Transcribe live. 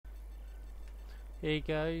Hey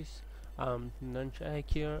guys, Ninja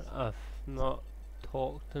here. I've not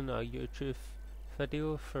talked in a YouTube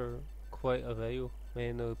video for quite a while,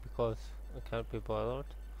 mainly because I can't be bothered.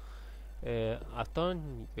 I've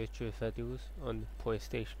done YouTube videos on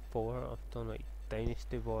PlayStation 4. I've done like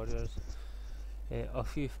Dynasty Warriors.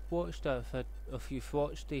 If you've watched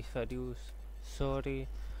these videos, sorry,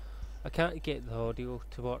 I can't get the audio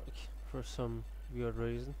to work for some weird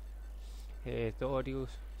reason. The audio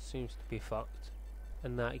seems to be fucked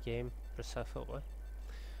in that game specifically.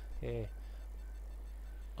 I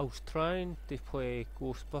was trying to play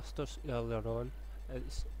Ghostbusters earlier on.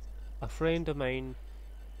 It's a friend of mine,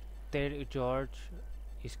 Derek George.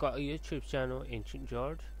 He's got a YouTube channel, Ancient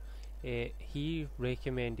George. He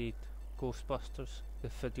recommended Ghostbusters, the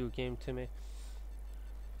video game, to me.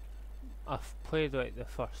 I've played like the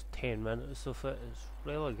first 10 minutes of it. It's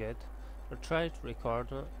really good. I tried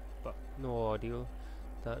recording it, but no audio.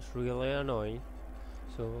 That's really annoying.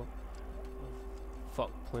 So,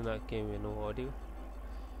 fuck playing that game with no audio.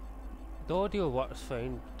 The audio works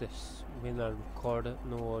fine this when I record it,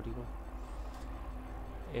 no audio.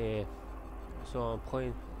 So I'm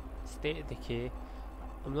playing State of Decay.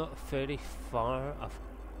 I'm not very far.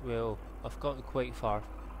 I've gotten quite far.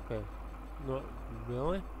 Well, not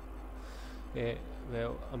really.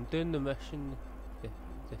 Well, I'm doing the mission,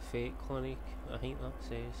 the fake clinic. I think that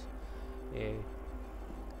says.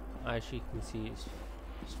 As you can see,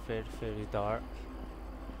 it's very dark.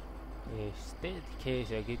 State of Decay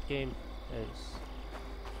is a good game. It's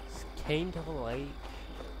kind of like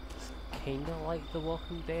The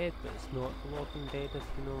Walking Dead, but it's not The Walking Dead, if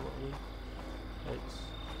you know what I mean.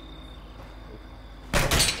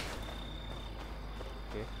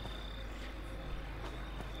 Okay.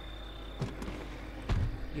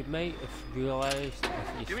 You might have realised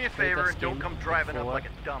if you do me a favor and don't come driving up like a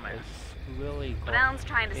dumbass. Really, what Alan's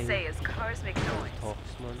trying to say is cars make noise.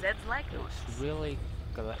 Zeds like noise. It's really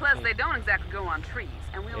plus, they don't exactly go on trees,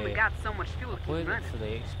 and we only got so much fuel to keep running. For the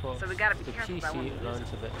Xbox, so we gotta be careful about what we it runs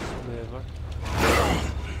use. a bit smoother,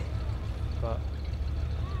 but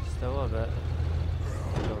still a bit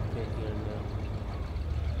jumpy here and there.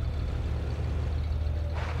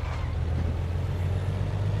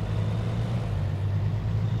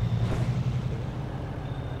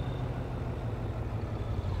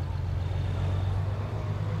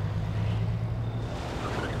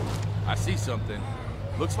 I see something.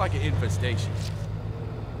 Looks like an infestation.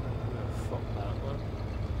 Fuck that one.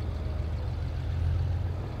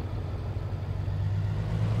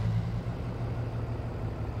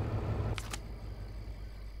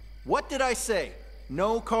 What did I say?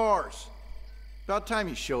 No cars. About time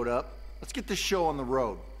you showed up. Let's get this show on the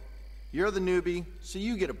road. You're the newbie, so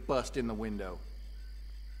you get a bust in the window.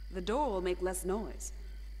 The door will make less noise.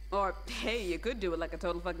 Or, hey, you could do it like a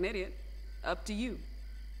total fucking idiot. Up to you.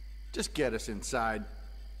 Just get us inside.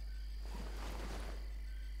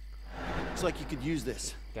 Looks like you could use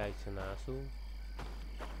this. Guy's an asshole.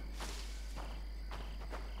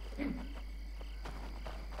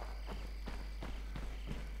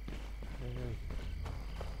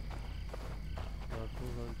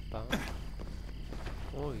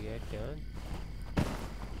 Oh yeah, done.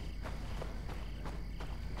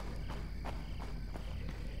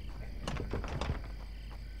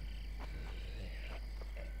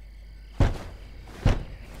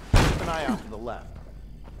 Keep an eye out to the left.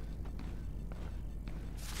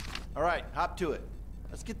 All right, hop to it.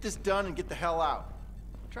 Let's get this done and get the hell out.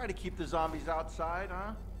 Try to keep the zombies outside,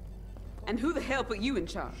 huh? And who the hell put you in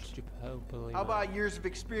charge? How about years of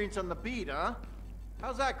experience on the beat, huh?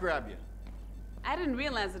 How's that grab you? I didn't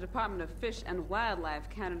realize the Department of Fish and Wildlife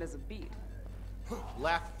counted as a beat.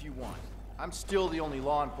 Laugh if you want. I'm still the only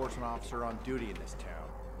law enforcement officer on duty in this town.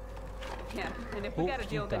 Yeah, and if we gotta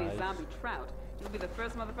deal with any zombie trout, you'll be the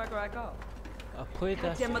first motherfucker I call. I played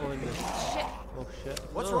that Goddamn on the... shit. Oh shit.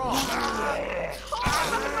 What's No. wrong? Oh,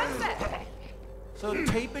 So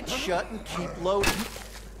tape it shut and keep loading.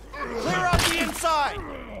 Clear out the inside!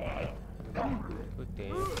 Good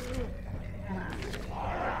damn.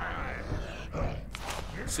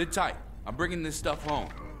 Sit tight. I'm bringing this stuff home.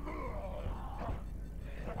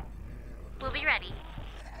 We'll be ready.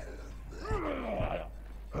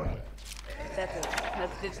 That's it.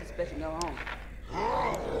 Let's ditch this bitch and go home.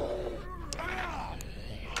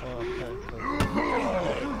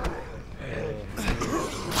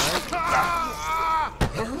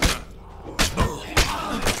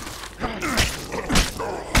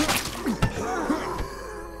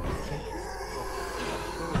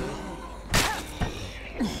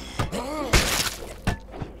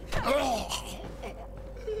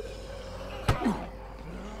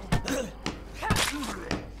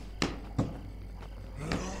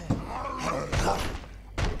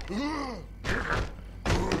 You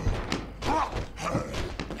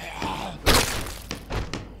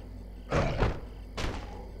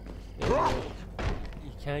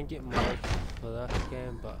can't get mods for this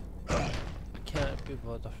game, but I can't be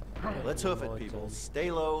bothered. Let's hoof it, people.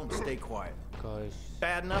 Stay low and stay quiet. Guys,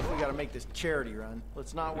 Bad enough we gotta make this charity run.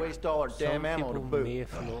 Let's not waste all our damn ammo to some people boot. may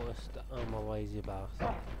have noticed that I'm a lazy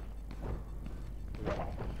bastard.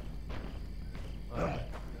 I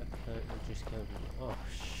just can't. Oh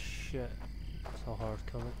shit! It's so hard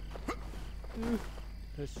coming.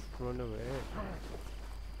 Just run away.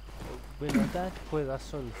 When I did play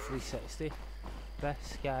this on 360,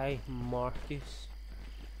 this guy Marcus,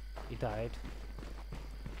 he died.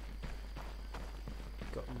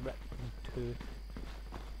 Got ripped in two.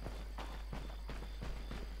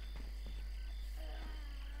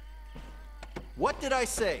 What did I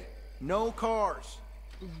say? No cars.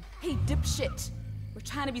 Hey, dipshit. We're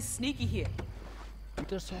trying to be sneaky here.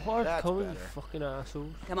 They're so hard That's coming, you better. fucking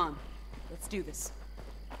assholes. Come on. Let's do this.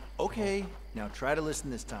 Okay, now try to listen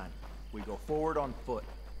this time. We go forward on foot.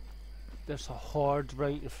 There's a horde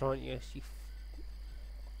right in front of us, you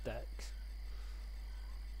dicks.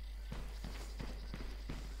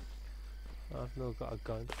 I've not got a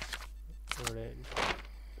gun or anything.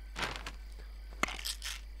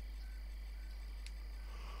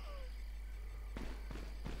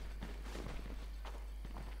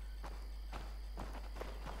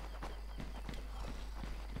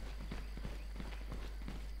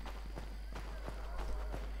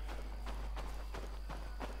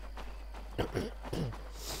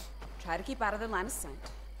 Try to keep out of their line of sight.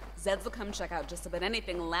 Zeds will come check out just about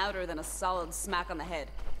anything louder than a solid smack on the head.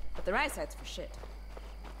 But their eyesight's for shit.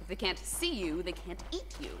 If they can't see you, they can't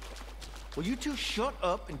eat you. Will you two shut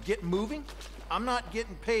up and get moving? I'm not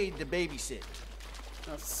getting paid to babysit.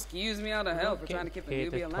 Oh, excuse me out of hell for trying to keep the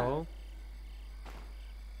newbie alive.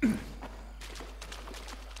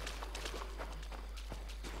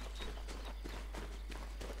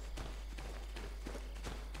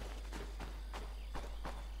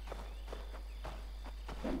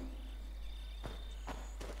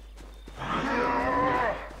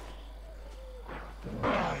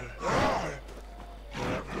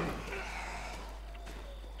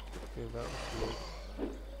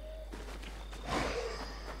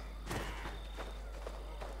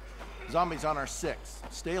 Zombies on our 6.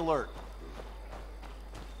 Stay alert.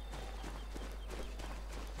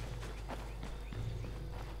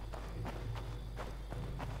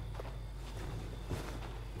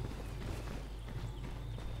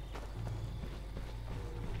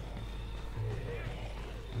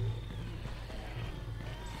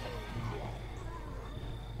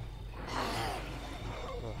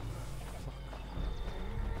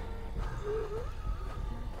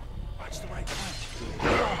 Watch the right punch.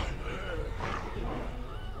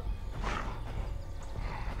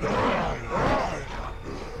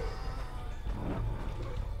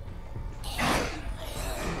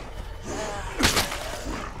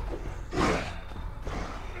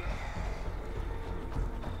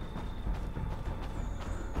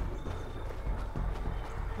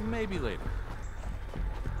 Maybe later.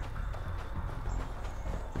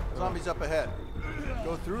 Zombies up ahead.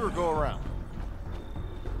 Go through or go around?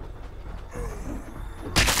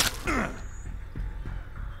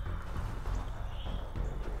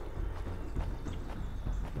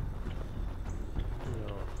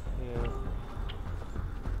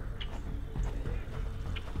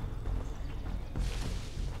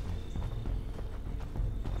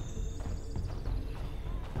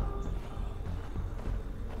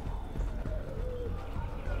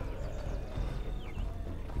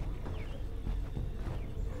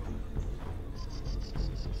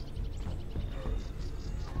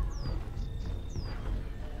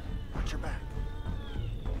 Watch your back.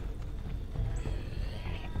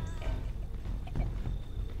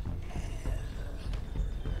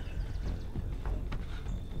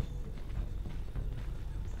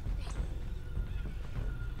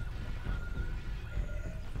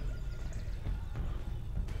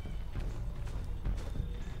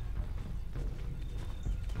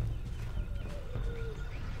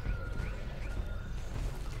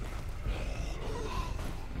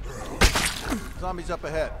 Zombies up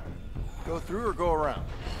ahead. Go through or go around?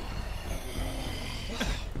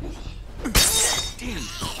 This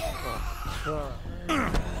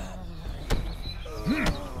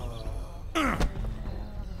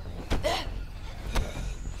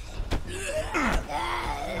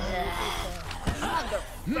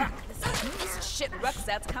shit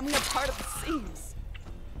rucksack's coming apart at the seams.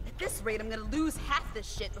 At this rate, I'm gonna lose half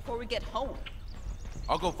this shit before we get home.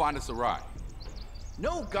 I'll go find us a ride.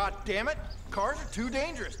 No, goddammit! Cars are too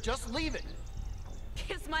dangerous. Just leave it.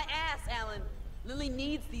 Kiss my ass, Alan. Lily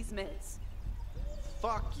needs these meds.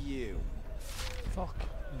 Fuck you. Fuck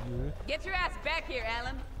you. Get your ass back here,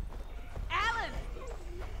 Alan. Alan!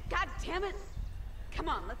 God damn it! Come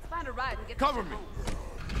on, let's find a ride and get Cover to me. home.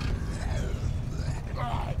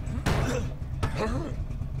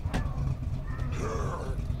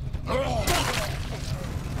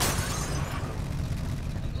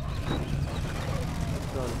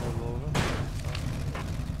 Run him over.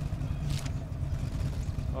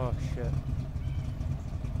 Oh shit.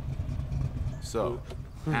 So,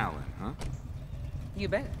 Alan, huh? You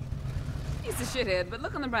bet. He's a shithead, but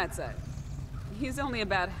look on the bright side. He's only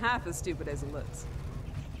about half as stupid as he looks.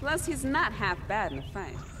 Plus, he's not half bad in a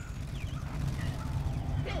fight.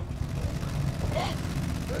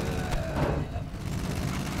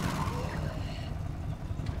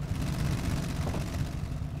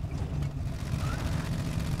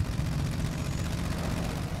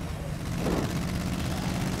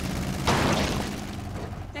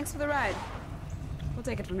 Thanks for the ride. We'll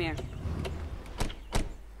take it from here.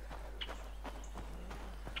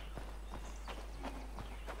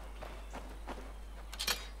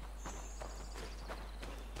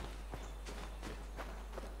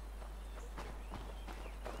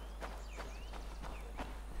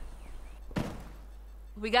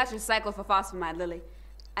 We got your cyclophosphamide, Lily.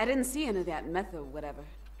 I didn't see any of that meth or whatever.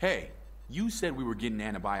 Hey, you said we were getting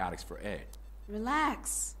antibiotics for Ed.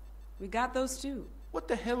 Relax. We got those too. What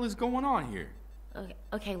the hell is going on here?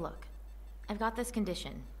 Okay, look. I've got this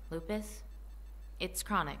condition, lupus. It's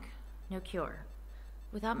chronic, no cure.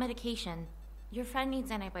 Without medication, your friend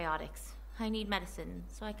needs antibiotics. I need medicine,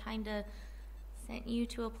 so I kinda sent you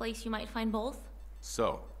to a place you might find both.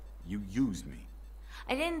 So, you used me.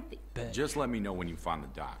 I didn't Just let me know when you find the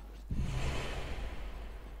doc.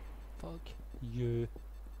 Fuck you.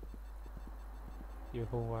 You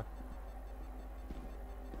whore.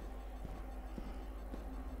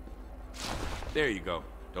 There you go.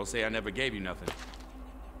 Don't say I never gave you nothing.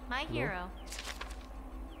 My hero.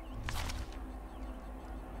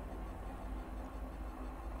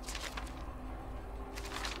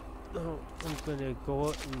 No, I'm gonna go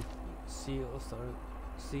out and see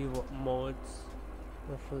what mods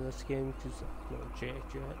are for this game because I've not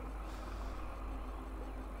checked yet.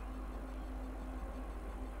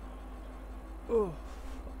 Oh,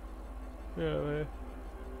 anyway,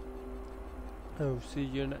 I'll see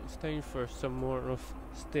you next time for some more of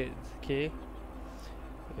State of Decay.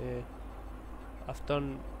 I've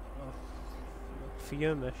done a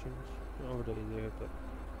few missions already there, but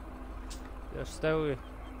there's still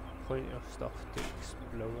plenty of stuff to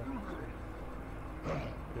explore.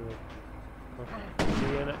 Anyway, I'll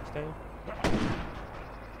see you next time.